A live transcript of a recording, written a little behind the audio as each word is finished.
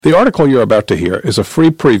The article you're about to hear is a free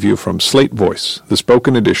preview from Slate Voice, the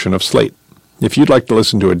spoken edition of Slate. If you'd like to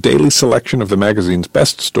listen to a daily selection of the magazine's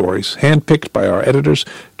best stories, handpicked by our editors,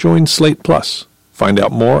 join Slate Plus. Find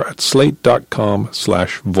out more at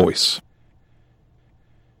slate.com/voice.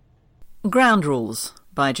 Ground Rules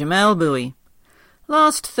by Jamel Bowie.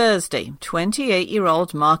 Last Thursday,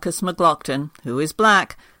 28-year-old Markeis McGlockton, who is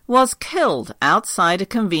black, was killed outside a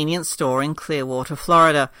convenience store in Clearwater,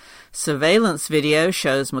 Florida. Surveillance video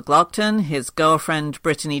shows McGlockton, his girlfriend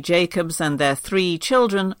Britany Jacobs, and their 3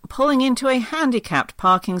 children pulling into a handicapped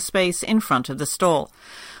parking space in front of the store.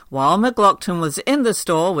 While McGlockton was in the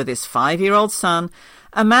store with his 5-year-old son,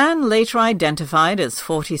 a man later identified as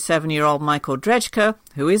 47-year-old Michael Drejka,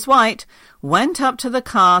 who is white, went up to the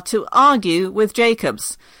car to argue with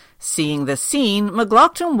Jacobs. Seeing the scene,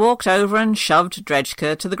 McGlockton walked over and shoved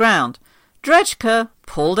Drejka to the ground. Drejka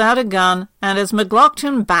pulled out a gun, and as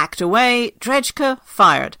McGlockton backed away, Drejka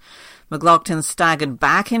fired. McGlockton staggered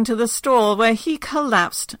back into the store where he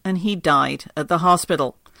collapsed and he died at the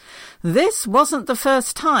hospital. This wasn't the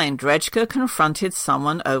first time Drejka confronted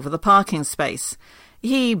someone over the parking space.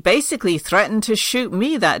 "He basically threatened to shoot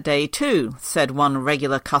me that day too," said one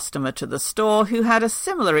regular customer to the store who had a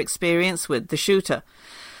similar experience with the shooter.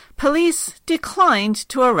 Police declined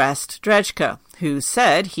to arrest Drejka, who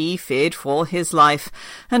said he feared for his life,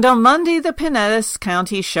 and on Monday the Pinellas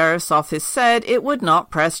County Sheriff's Office said it would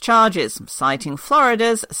not press charges, citing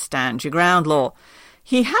Florida's Stand Your Ground law.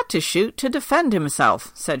 "He had to shoot to defend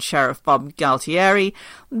himself," said Sheriff Bob Galtieri.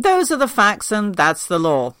 "Those are the facts and that's the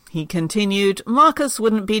law." He continued, "Markeis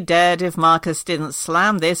wouldn't be dead if Markeis didn't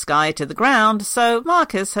slam this guy to the ground, so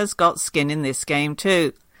Markeis has got skin in this game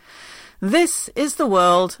too." This is the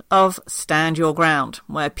world of Stand Your Ground,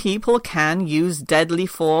 where people can use deadly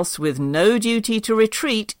force with no duty to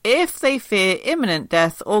retreat if they fear imminent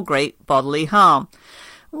death or great bodily harm.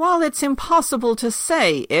 While it's impossible to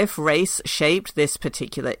say if race shaped this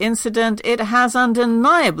particular incident, it has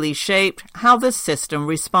undeniably shaped how the system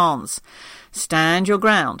responds. Stand Your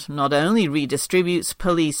Ground not only redistributes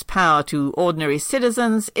police power to ordinary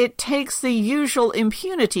citizens, it takes the usual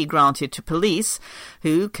impunity granted to police,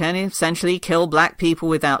 who can essentially kill black people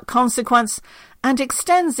without consequence, and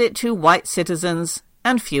extends it to white citizens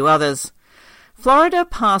and few others. Florida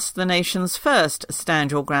passed the nation's first Stand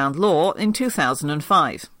Your Ground law in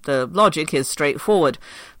 2005. The logic is straightforward.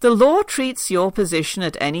 The law treats your position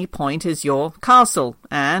at any point as your castle,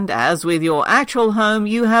 and as with your actual home,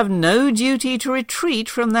 you have no duty to retreat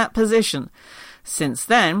from that position. Since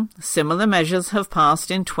then, similar measures have passed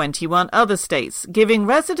in 21 other states, giving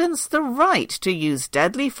residents the right to use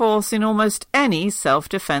deadly force in almost any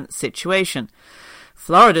self-defense situation.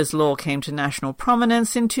 Florida's law came to national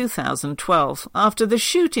prominence in 2012 after the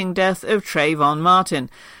shooting death of Trayvon Martin,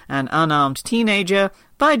 an unarmed teenager,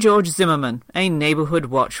 by George Zimmerman, a Neighborhood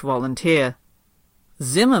Watch volunteer.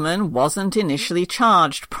 Zimmerman wasn't initially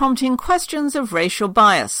charged, prompting questions of racial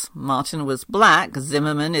bias. Martin was black,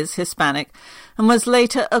 Zimmerman is Hispanic, and was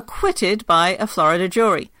later acquitted by a Florida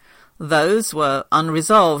jury. Those were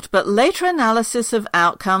unresolved, but later analysis of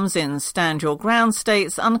outcomes in Stand Your Ground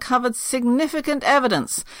states uncovered significant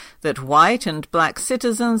evidence that white and black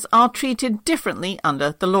citizens are treated differently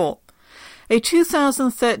under the law. A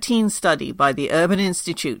 2013 study by the Urban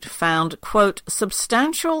Institute found, quote,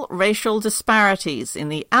 substantial racial disparities in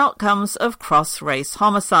the outcomes of cross-race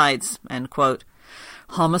homicides, end quote.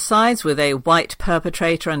 Homicides with a white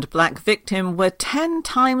perpetrator and black victim were 10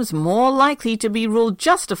 times more likely to be ruled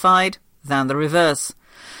justified than the reverse.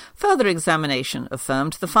 Further examination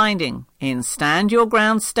affirmed the finding. In Stand Your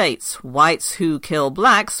Ground states, whites who kill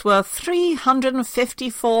blacks were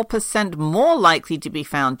 354% more likely to be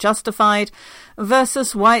found justified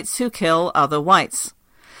versus whites who kill other whites.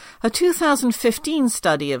 A 2015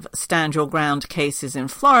 study of Stand Your Ground cases in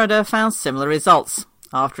Florida found similar results.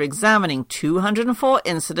 After examining 204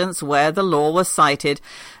 incidents where the law was cited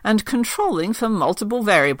and controlling for multiple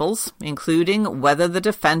variables, including whether the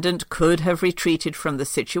defendant could have retreated from the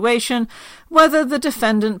situation, whether the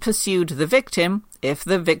defendant pursued the victim, if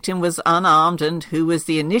the victim was unarmed and who was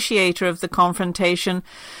the initiator of the confrontation,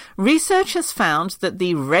 research has found that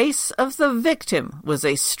the race of the victim was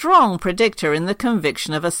a strong predictor in the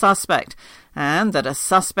conviction of a suspect, and that a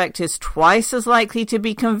suspect is twice as likely to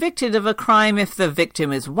be convicted of a crime if the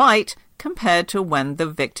victim is white compared to when the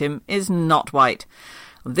victim is not white.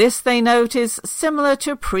 This, they note, is similar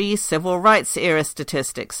to pre-civil rights era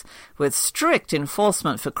statistics, with strict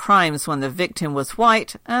enforcement for crimes when the victim was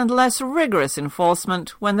white and less rigorous enforcement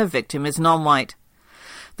when the victim is non-white.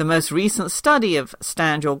 The most recent study of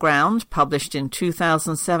Stand Your Ground, published in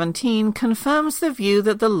 2017, confirms the view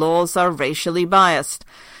that the laws are racially biased.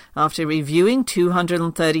 After reviewing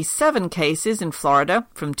 237 cases in Florida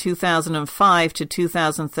from 2005 to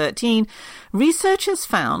 2013, researchers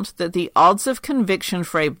found that the odds of conviction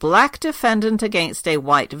for a black defendant against a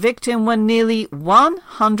white victim were nearly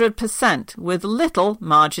 100% with little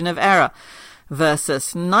margin of error,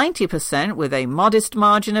 versus 90% with a modest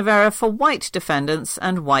margin of error for white defendants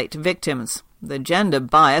and white victims. The gender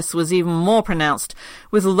bias was even more pronounced,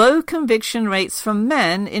 with low conviction rates for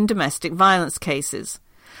men in domestic violence cases.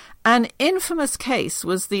 An infamous case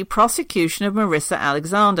was the prosecution of Marissa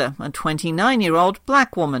Alexander, a 29-year-old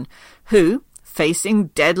black woman, who, facing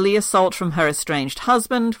deadly assault from her estranged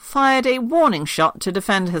husband, fired a warning shot to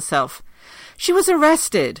defend herself. She was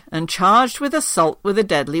arrested and charged with assault with a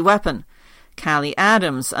deadly weapon. Callie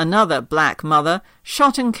Adams, another black mother,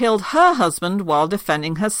 shot and killed her husband while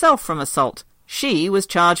defending herself from assault. She was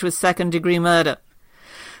charged with second-degree murder.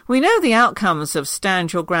 We know the outcomes of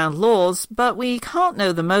Stand Your Ground laws, but we can't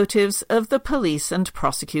know the motives of the police and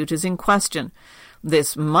prosecutors in question.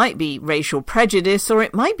 This might be racial prejudice, or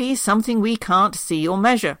it might be something we can't see or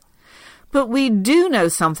measure. But we do know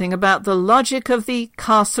something about the logic of the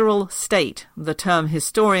carceral state, the term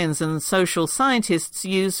historians and social scientists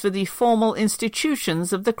use for the formal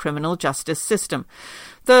institutions of the criminal justice system.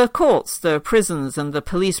 The courts, the prisons and the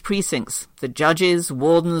police precincts, the judges,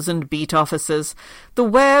 wardens and beat officers, the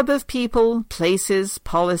web of people, places,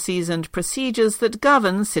 policies and procedures that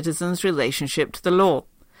govern citizens' relationship to the law.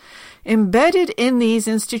 Embedded in these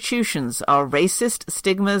institutions are racist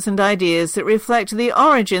stigmas and ideas that reflect the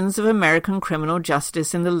origins of American criminal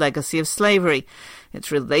justice in the legacy of slavery,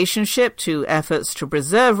 its relationship to efforts to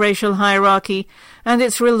preserve racial hierarchy, and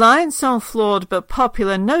its reliance on flawed but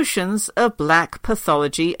popular notions of black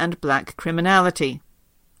pathology and black criminality.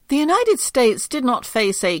 The United States did not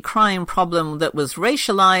face a crime problem that was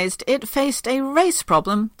racialized, it faced a race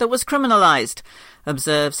problem that was criminalized,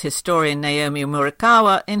 observes historian Naomi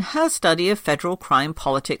Murakawa in her study of federal crime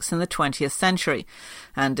politics in the 20th century.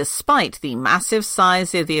 And despite the massive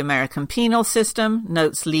size of the American penal system,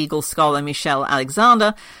 notes legal scholar Michelle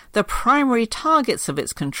Alexander, the primary targets of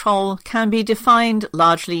its control can be defined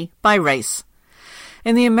largely by race.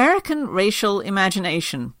 In the American racial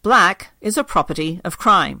imagination, black is a property of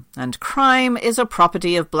crime, and crime is a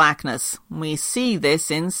property of blackness. We see this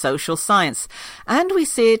in social science, and we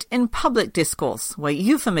see it in public discourse, where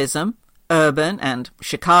euphemism, urban and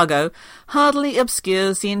Chicago, hardly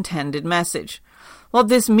obscures the intended message. What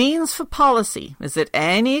this means for policy is that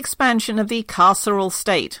any expansion of the carceral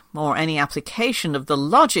state, or any application of the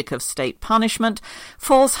logic of state punishment,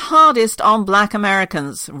 falls hardest on black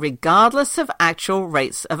Americans, regardless of actual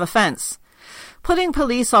rates of offense. Putting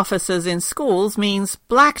police officers in schools means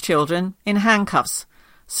black children in handcuffs.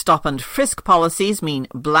 Stop and frisk policies mean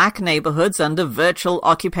black neighborhoods under virtual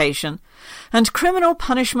occupation. And criminal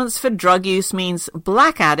punishments for drug use means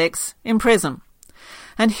black addicts in prison.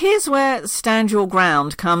 And here's where Stand Your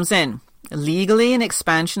Ground comes in. Legally, an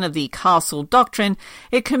expansion of the carceral doctrine,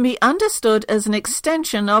 it can be understood as an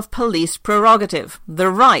extension of police prerogative, the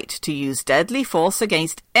right to use deadly force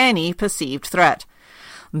against any perceived threat.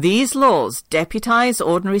 These laws deputize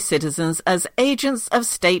ordinary citizens as agents of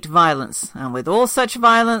state violence, and with all such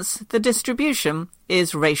violence, the distribution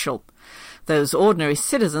is racial. Those ordinary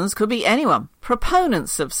citizens could be anyone.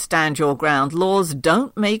 Proponents of Stand Your Ground laws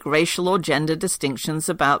don't make racial or gender distinctions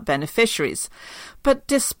about beneficiaries. But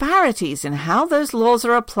disparities in how those laws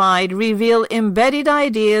are applied reveal embedded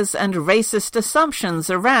ideas and racist assumptions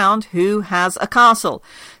around who has a castle,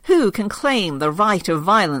 who can claim the right of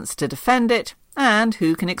violence to defend it, and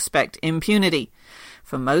who can expect impunity.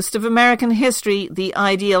 For most of American history, the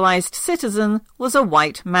idealized citizen was a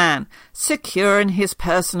white man, secure in his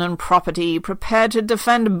person and property, prepared to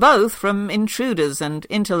defend both from intruders and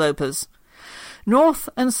interlopers. North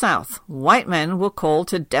and South, white men were called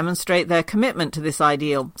to demonstrate their commitment to this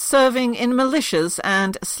ideal, serving in militias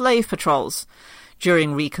and slave patrols.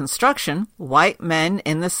 During Reconstruction, white men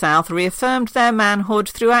in the South reaffirmed their manhood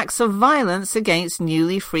through acts of violence against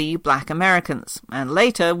newly free black Americans, and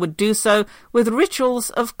later would do so with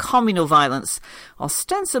rituals of communal violence,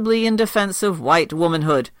 ostensibly in defense of white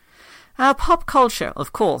womanhood. Our pop culture,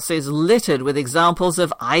 of course, is littered with examples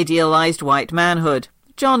of idealized white manhood.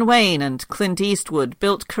 John Wayne and Clint Eastwood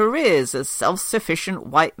built careers as self-sufficient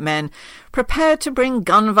white men, prepared to bring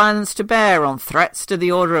gun violence to bear on threats to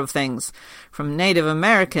the order of things, from Native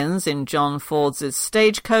Americans in John Ford's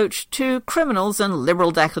Stagecoach to criminals and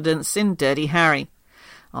liberal decadents in Dirty Harry.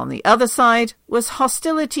 On the other side was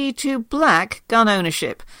hostility to black gun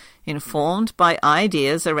ownership. informed by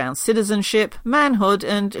ideas around citizenship, manhood,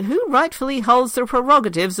 and who rightfully holds the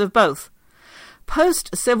prerogatives of both.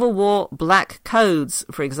 Post-Civil War black codes,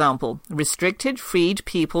 for example, restricted freed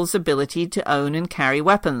people's ability to own and carry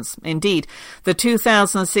weapons. Indeed, the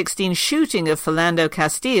 2016 shooting of Philando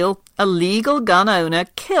Castile, a legal gun owner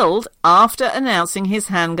killed after announcing his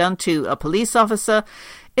handgun to a police officer,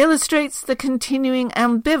 illustrates the continuing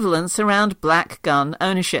ambivalence around black gun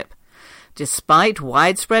ownership. Despite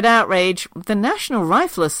widespread outrage, the National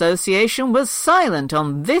Rifle Association was silent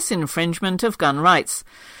on this infringement of gun rights.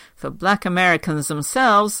 For black Americans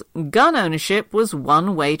themselves, gun ownership was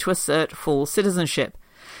one way to assert full citizenship.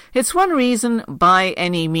 It's one reason by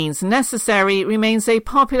any means necessary remains a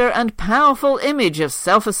popular and powerful image of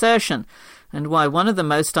self-assertion, and why one of the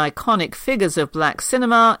most iconic figures of black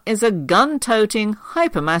cinema is a gun-toting,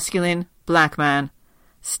 hypermasculine black man.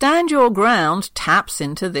 Stand Your Ground taps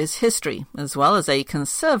into this history, as well as a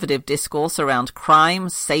conservative discourse around crime,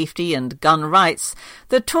 safety, and gun rights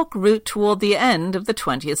that took root toward the end of the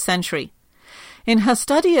 20th century. In her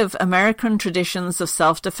study of American traditions of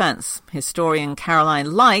self-defense, historian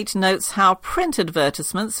Caroline Light notes how print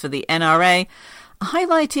advertisements for the NRA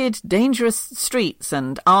highlighted dangerous streets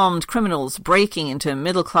and armed criminals breaking into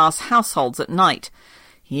middle-class households at night.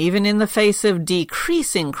 Even in the face of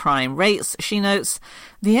decreasing crime rates, she notes,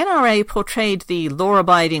 the NRA portrayed the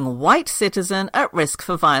law-abiding white citizen at risk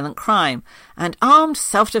for violent crime, and armed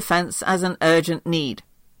self-defense as an urgent need.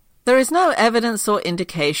 There is no evidence or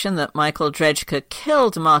indication that Michael Drejka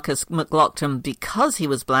killed Markeis McGlockton because he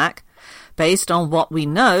was black. Based on what we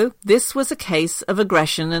know, this was a case of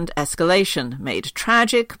aggression and escalation, made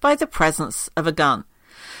tragic by the presence of a gun.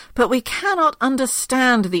 But we cannot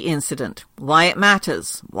understand the incident, why it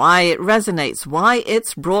matters, why it resonates, why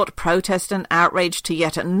it's brought protest and outrage to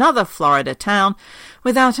yet another Florida town,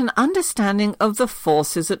 without an understanding of the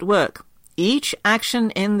forces at work. Each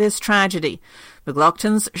action in this tragedy,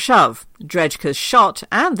 McGlockton's shove, Drejka's shot,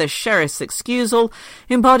 and the sheriff's excusal,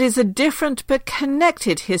 embodies a different but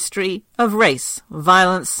connected history of race,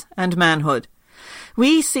 violence, and manhood.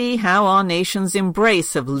 We see how our nation's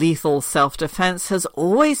embrace of lethal self-defense has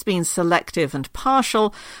always been selective and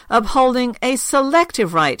partial, upholding a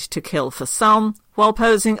selective right to kill for some, while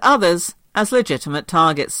posing others as legitimate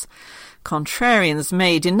targets. Contrarians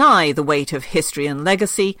may deny the weight of history and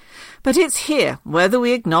legacy, but it's here, whether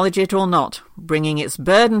we acknowledge it or not, bringing its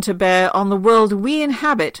burden to bear on the world we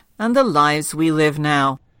inhabit and the lives we live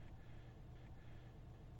now.